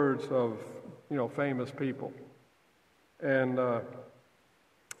last words of, famous people. And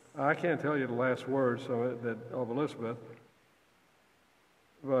I can't tell you the last words of Elisabeth,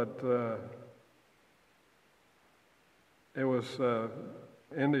 but it was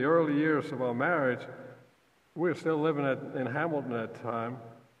in the early years of our marriage. We were still living in Hamilton at the time,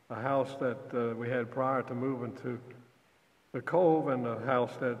 a house that we had prior to moving to the Cove, and the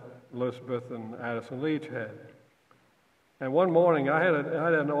house that Elisabeth and Addison Leach had. And one morning, I had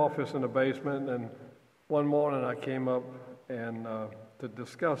an office in the basement, and one morning I came up and to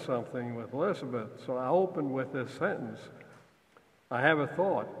discuss something with Elisabeth. So I opened with this sentence: I have a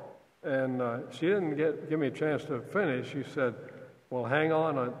thought. And she didn't give me a chance to finish. She said, well, hang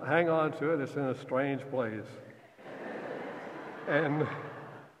on to it. It's in a strange place. And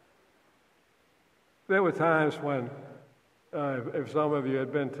there were times when, if some of you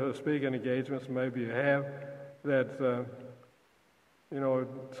had been to speaking engagements, maybe you have, that,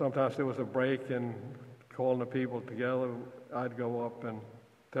 sometimes there was a break in calling the people together. I'd go up and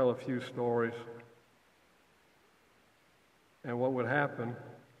tell a few stories. And what would happen,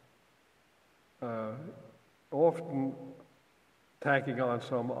 often tacking on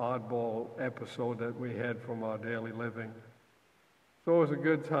some oddball episode that we had from our daily living. So it was a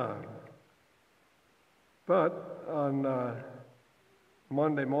good time. But on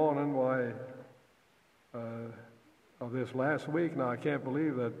Monday morning, of this last week, now I can't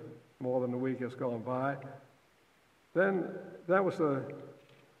believe that more than a week has gone by, then that was the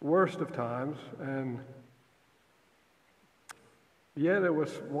worst of times, and yet it was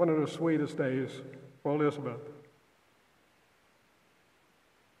one of the sweetest days for Elisabeth.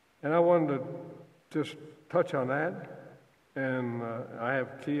 And I wanted to just touch on that, and I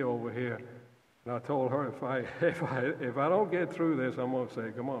have Kia over here, and I told her if I don't get through this, I'm going to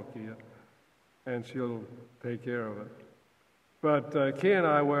say, "Come on, Kia," and she'll take care of it. But Kia and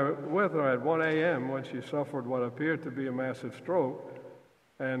I were with her at 1 a.m. when she suffered what appeared to be a massive stroke,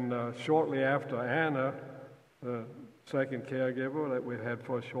 and shortly after, Anna, the second caregiver that we've had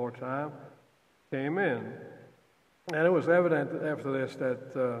for a short time, came in. And it was evident after this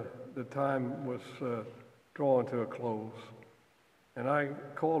that the time was drawing to a close. And I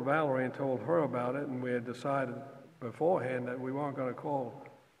called Valerie and told her about it, and we had decided beforehand that we weren't going to call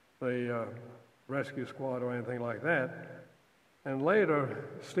the rescue squad or anything like that. And later,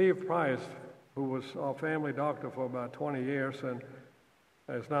 Steve Price, who was our family doctor for about 20 years and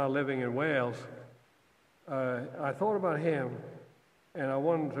is now living in Wales, I thought about him, and I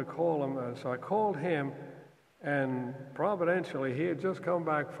wanted to call him. So I called him, and providentially, he had just come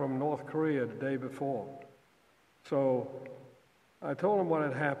back from North Korea the day before. So I told him what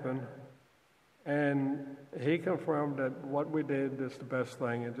had happened, and he confirmed that what we did is the best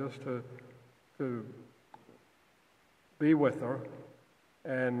thing, and just to be with her.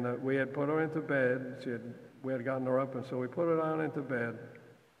 And we had put her into bed. We had gotten her up, and so we put her down into bed.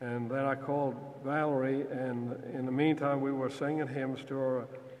 And then I called Valerie, and in the meantime, we were singing hymns to her,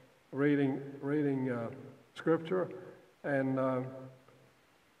 reading scripture, and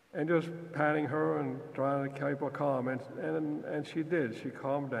just patting her and trying to keep her calm. And she did. She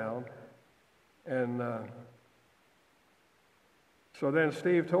calmed down. And so then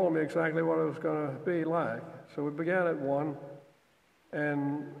Steve told me exactly what it was going to be like. So we began at 1,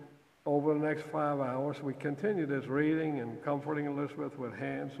 and over the next 5 hours, we continued this reading and comforting Elisabeth with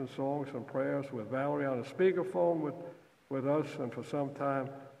hymns and songs and prayers, with Valerie on a speakerphone with us, and for some time.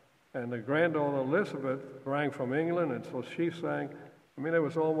 And the granddaughter Elisabeth rang from England, and so she sang. I mean, it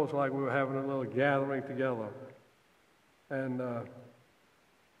was almost like we were having a little gathering together. And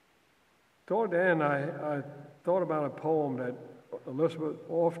toward the end, I thought about a poem that Elisabeth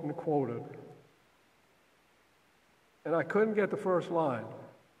often quoted. And I couldn't get the first line.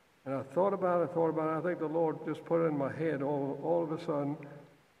 And I thought about it. I think the Lord just put it in my head all of a sudden.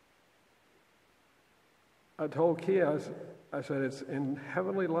 I told Kia, I said, "It's in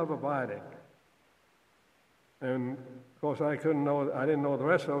heavenly love abiding." And of course, I didn't know the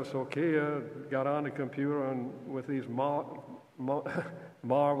rest of it, so Kia got on the computer, and with these marvels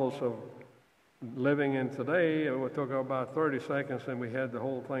of living in today, it took about 30 seconds, and we had the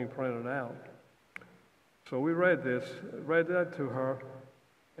whole thing printed out. So we read that to her,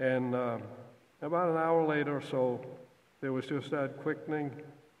 and about an hour later or so, there was just that quickening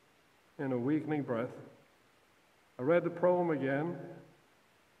and a weakening breath. I read the poem again.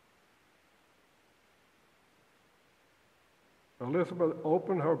 Elisabeth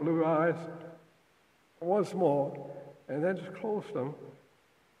opened her blue eyes once more, and then just closed them.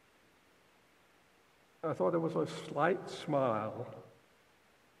 I thought there was a slight smile.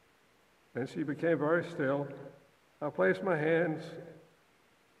 And she became very still. I placed my hands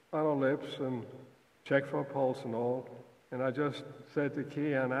on her lips and checked for a pulse and all. And I just said to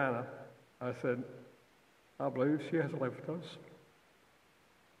Kia and Anna, I said, "I believe she has left us."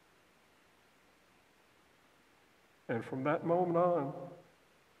 And from that moment on,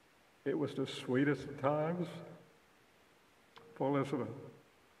 it was the sweetest of times for Elisabeth.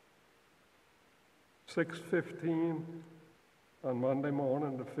 6:15 on Monday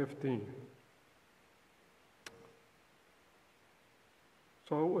morning, the 15th.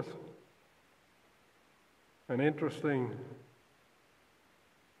 So it was an interesting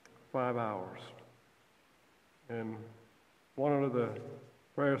 5 hours. And one of the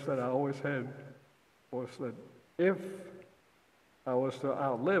prayers that I always had was that if I was to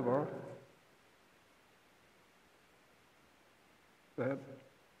outlive her, that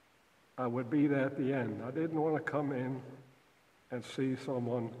I would be there at the end. I didn't want to come in and see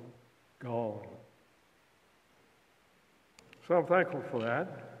someone gone. So I'm thankful for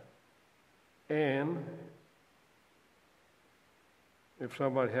that. And if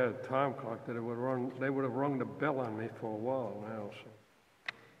somebody had a time clock, they would have rung the bell on me for a while now. So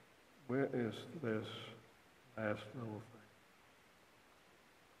where is this last little thing?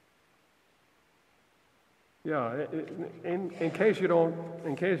 Yeah, in case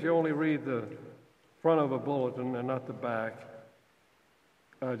you only read the front of a bulletin and not the back,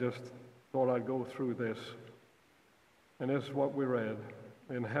 I just thought I'd go through this. And this is what we read.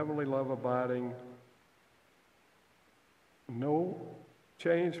 In heavenly love abiding, no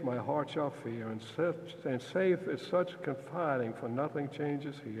change my heart shall fear, and safe is such confiding, for nothing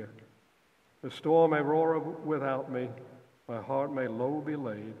changes here. The storm may roar without me, my heart may low be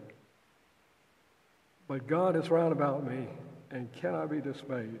laid. But God is round about me, and cannot be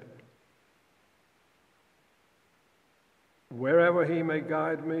dismayed. Wherever he may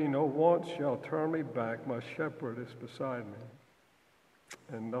guide me, no want shall turn me back. My shepherd is beside me,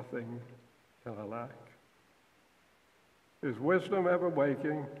 and nothing shall I lack. His wisdom ever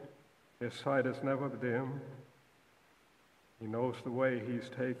waking, his sight is never dim. He knows the way he's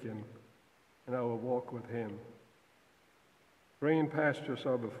taken, and I will walk with him. Green pastures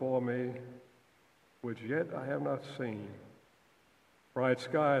are before me, which yet I have not seen. Bright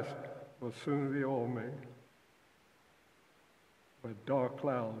skies will soon be over me, but dark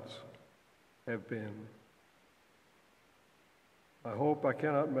clouds have been. I hope I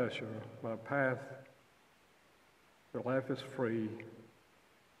cannot measure. My path to life is free.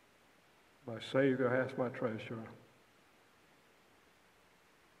 My Savior has my treasure,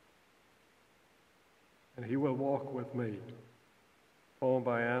 and he will walk with me, owned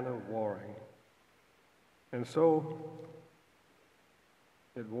by Anna Waring. And so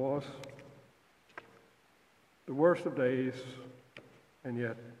it was the worst of days, and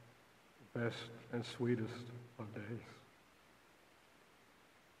yet the best and sweetest of days.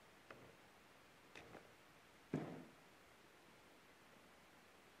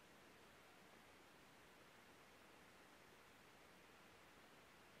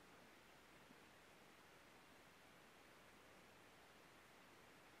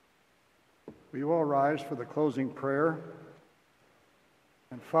 Will you all rise for the closing prayer?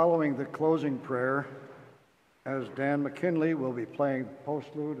 And following the closing prayer, as Dan McKinley will be playing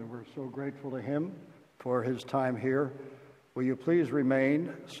postlude, and we're so grateful to him for his time here, will you please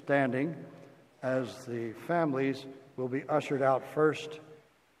remain standing as the families will be ushered out first,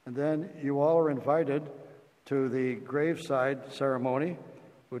 and then you all are invited to the graveside ceremony,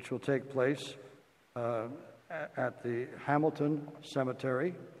 which will take place at the Hamilton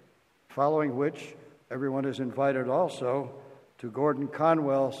Cemetery, following which everyone is invited also to Gordon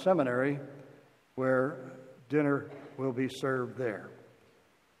Conwell Seminary, where dinner will be served there.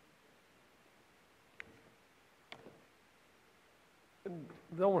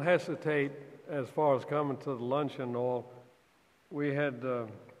 Don't hesitate as far as coming to the luncheon and all. We had,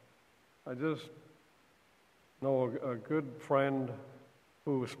 I just know a good friend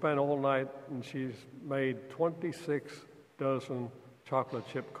who spent all night, and she's made 26 dozen chocolate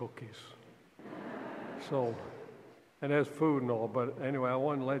chip cookies. So, and there's food and all, but anyway, I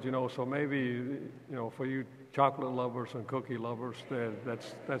wanted to let you know, so maybe, for you chocolate lovers and cookie lovers,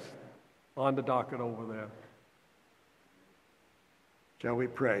 that's on the docket over there. Shall we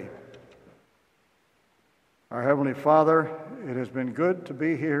pray? Our Heavenly Father, it has been good to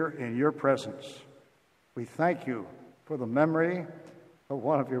be here in your presence. We thank you for the memory of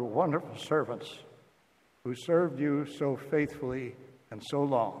one of your wonderful servants who served you so faithfully and so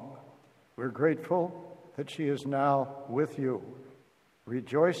long. We're grateful that she is now with you,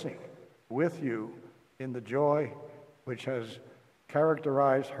 rejoicing with you in the joy which has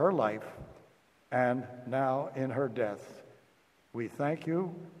characterized her life and now in her death. We thank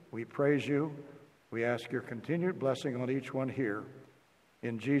you, we praise you, we ask your continued blessing on each one here.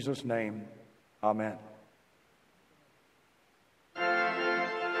 In Jesus' name, amen.